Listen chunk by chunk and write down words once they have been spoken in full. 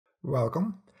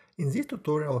Welcome. In this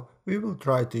tutorial, we will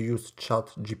try to use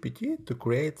ChatGPT to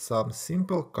create some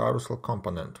simple carousel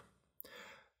component.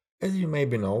 As you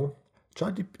maybe know,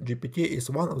 ChatGPT is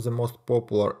one of the most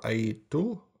popular AI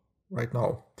tools right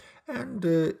now. And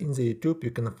in the YouTube,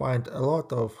 you can find a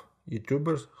lot of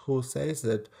YouTubers who say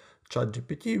that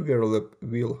ChatGPT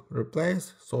will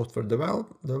replace software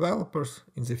developers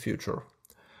in the future.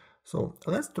 So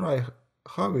let's try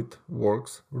how it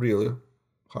works really.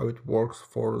 How it works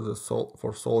for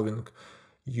solving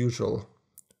usual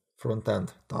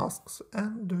front-end tasks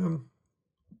and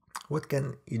what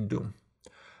can it do.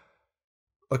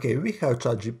 Okay, we have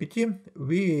ChatGPT.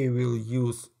 We will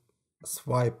use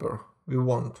Swiper. We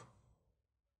want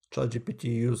ChatGPT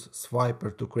use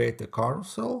Swiper to create a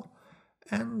carousel,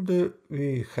 and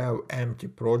we have empty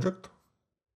project.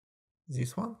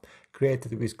 This one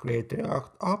created with Create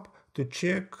React App to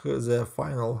check the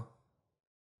final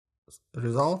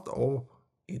result of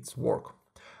its work.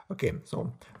 Okay,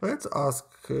 so let's ask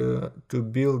to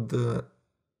build the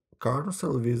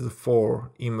carousel with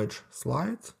 4 image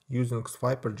slides using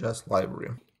SwiperJS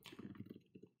library.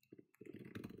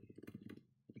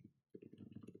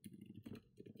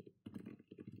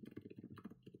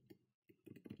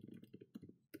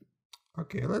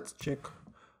 Okay, let's check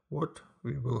what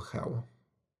we will have.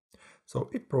 So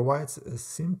it provides a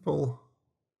simple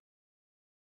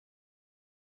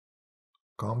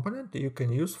component you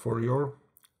can use for your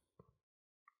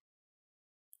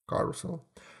carousel.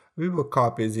 We will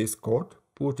copy this code,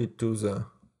 put it to the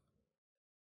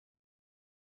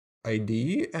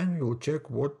IDE, and we will check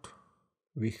what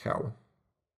we have.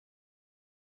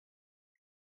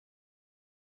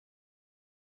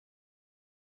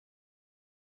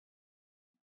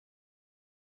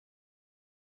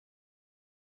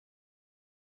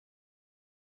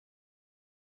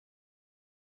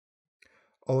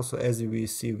 Also, as we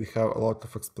see, we have a lot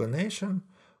of explanation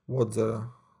what the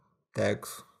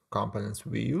tags components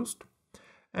we used,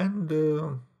 and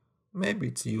maybe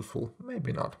it's useful,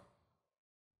 maybe not.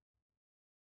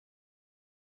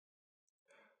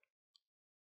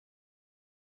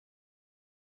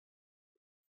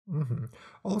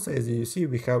 Also, as you see,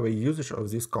 we have a usage of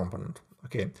this component.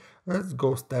 Okay, let's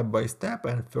go step by step,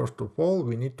 and first of all,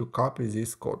 we need to copy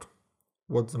this code.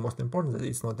 What's the most important that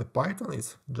it's not a Python,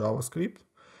 it's JavaScript.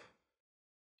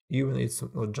 Even it's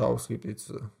not JavaScript,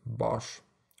 it's Bash.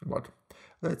 But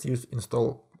let's use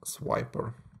install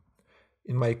Swiper.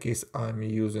 In my case, I'm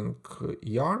using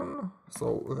yarn,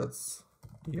 so let's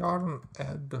yarn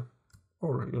add,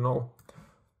 or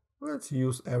let's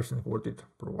use everything what it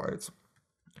provides.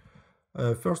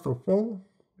 First of all,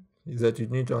 is that you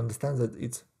need to understand that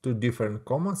it's 2 different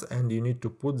commands and you need to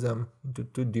put them into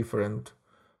 2 different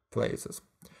places.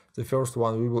 The first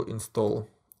one, we will install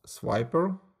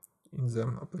Swiper in the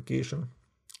application.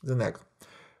 The next,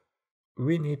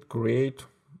 we need create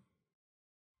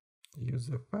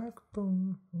user factor.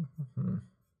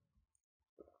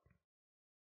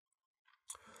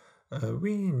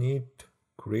 We need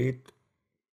create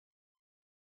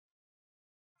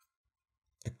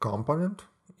a component.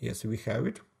 Yes, we have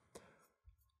it,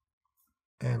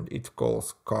 and it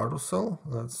calls carousel.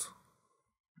 Let's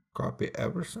copy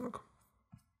everything.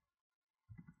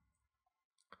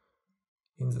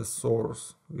 In the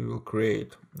source, we will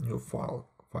create new file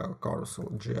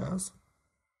carousel.js.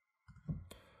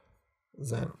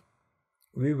 Then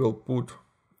we will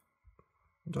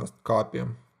just copy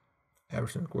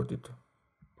everything what it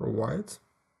provides.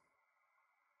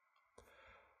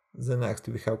 The next,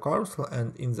 we have carousel,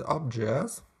 and in the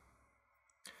app.js,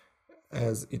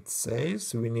 as it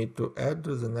says, we need to add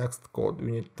the next code.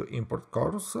 We need to import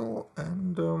carousel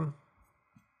and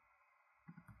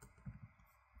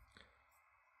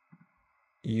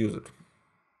use it.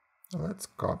 Let's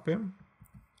copy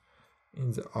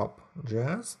in the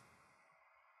app.js.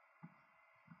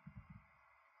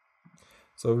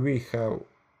 So we have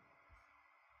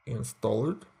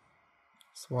installed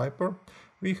Swiper.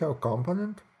 We have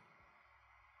component.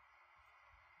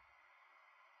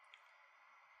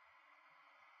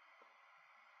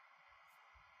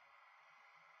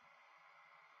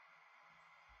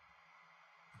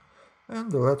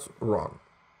 And let's run.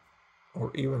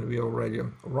 Or even we already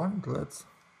run it, let's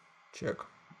check.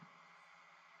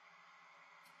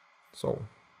 So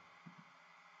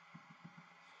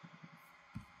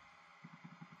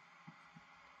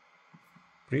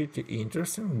pretty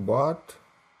interesting, but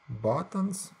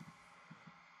buttons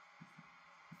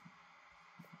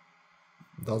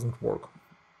doesn't work.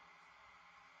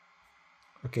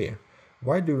 Okay,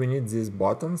 why do we need these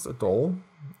buttons at all?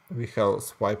 We have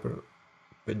Swiper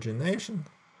pagination,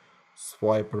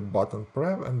 Swiper button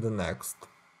prep, and the next.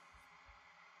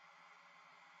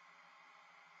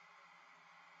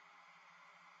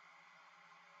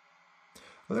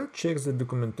 Let's check the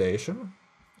documentation.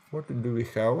 What do we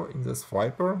have in the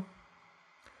Swiper?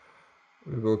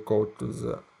 We will go to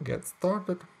the get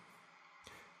started.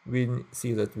 We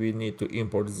see that we need to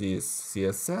import this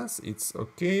CSS. It's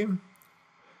okay.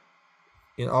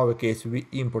 In our case, we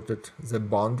imported the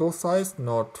bundle size,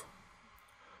 not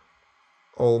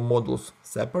all modules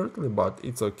separately, but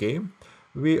it's okay.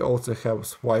 We also have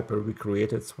Swiper. We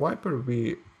created Swiper.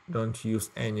 We don't use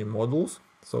any modules,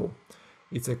 so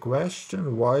it's a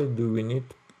question why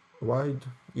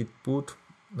it put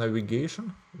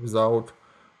navigation without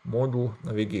module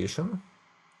navigation.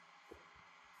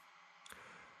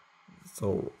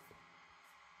 So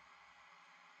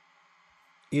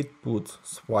it puts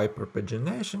Swiper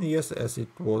pagination, yes, as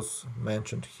it was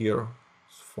mentioned here,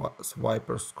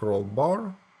 Swiper scroll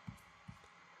bar,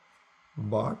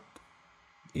 but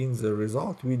in the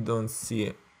result we don't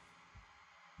see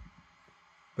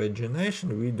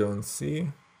pagination, we don't see,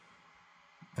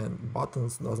 and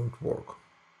buttons doesn't work.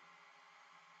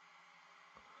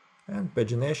 And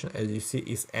pagination, as you see,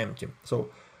 is empty. So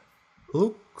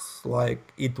looks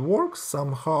like it works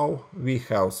somehow. We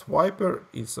have Swiper,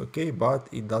 it's okay, but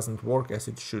it doesn't work as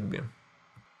it should be.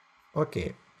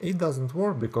 Okay, it doesn't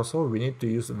work because we need to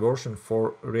use a version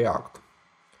for React.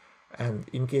 And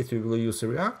in case we will use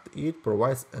React, it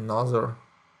provides another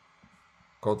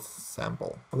code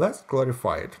sample. Let's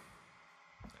clarify it.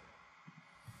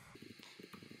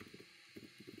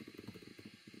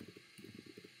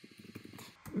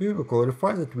 We will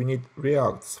clarify that we need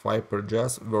React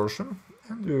SwiperJS version,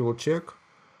 and we will check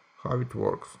how it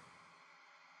works.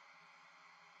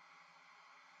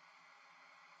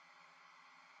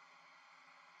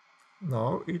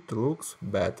 Now it looks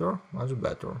better, much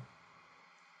better.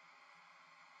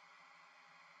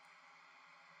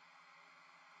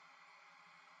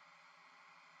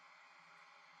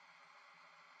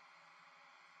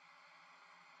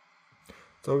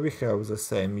 So we have the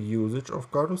same usage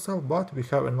of Carousel, but we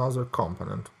have another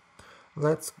component.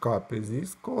 Let's copy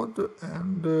this code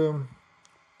and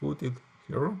put it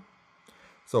here.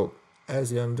 So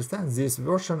as you understand, this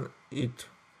version, it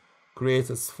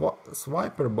creates a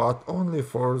Swiper, but only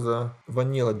for the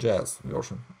vanilla JS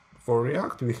version. For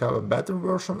React we have a better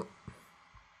version.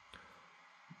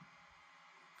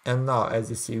 And now,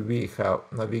 as you see, we have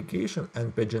navigation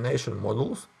and pagination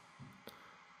modules.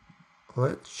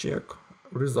 Let's check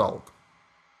result.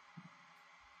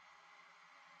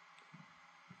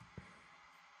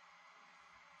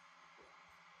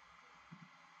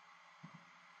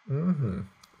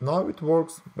 Now it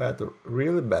works better,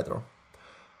 really better.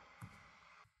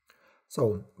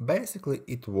 So basically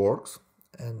it works,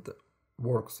 and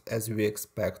works as we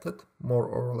expected, more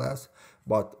or less.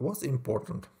 But what's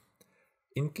important,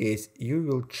 in case you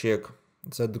will check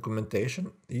the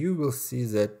documentation, you will see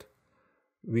that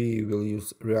we will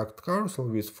use React Carousel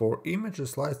with 4 image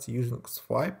slides using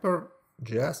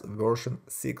SwiperJS version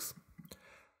 6.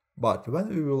 But when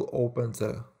we will open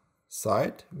the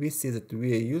site, we see that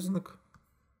we are using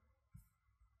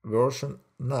version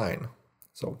 9.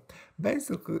 So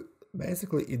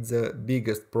basically it's the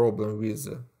biggest problem with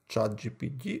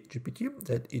ChatGPT,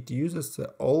 that it uses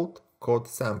the old code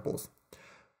samples.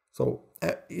 So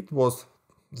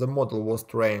the model was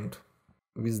trained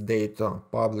with data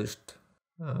published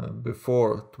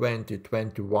before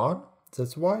 2021.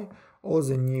 That's why all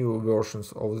the new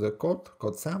versions of the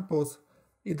code samples,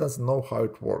 it doesn't know how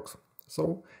it works.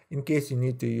 So in case you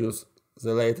need to use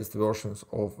the latest versions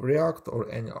of React or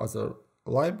any other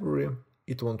library,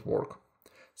 it won't work.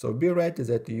 So be ready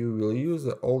that you will use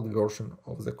the old version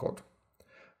of the code.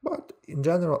 But in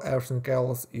general, everything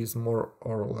else is more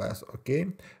or less okay.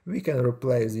 We can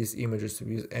replace these images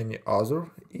with any other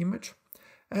image,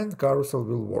 and Carousel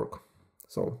will work.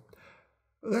 So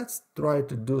let's try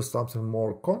to do something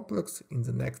more complex in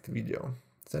the next video.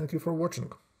 Thank you for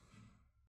watching.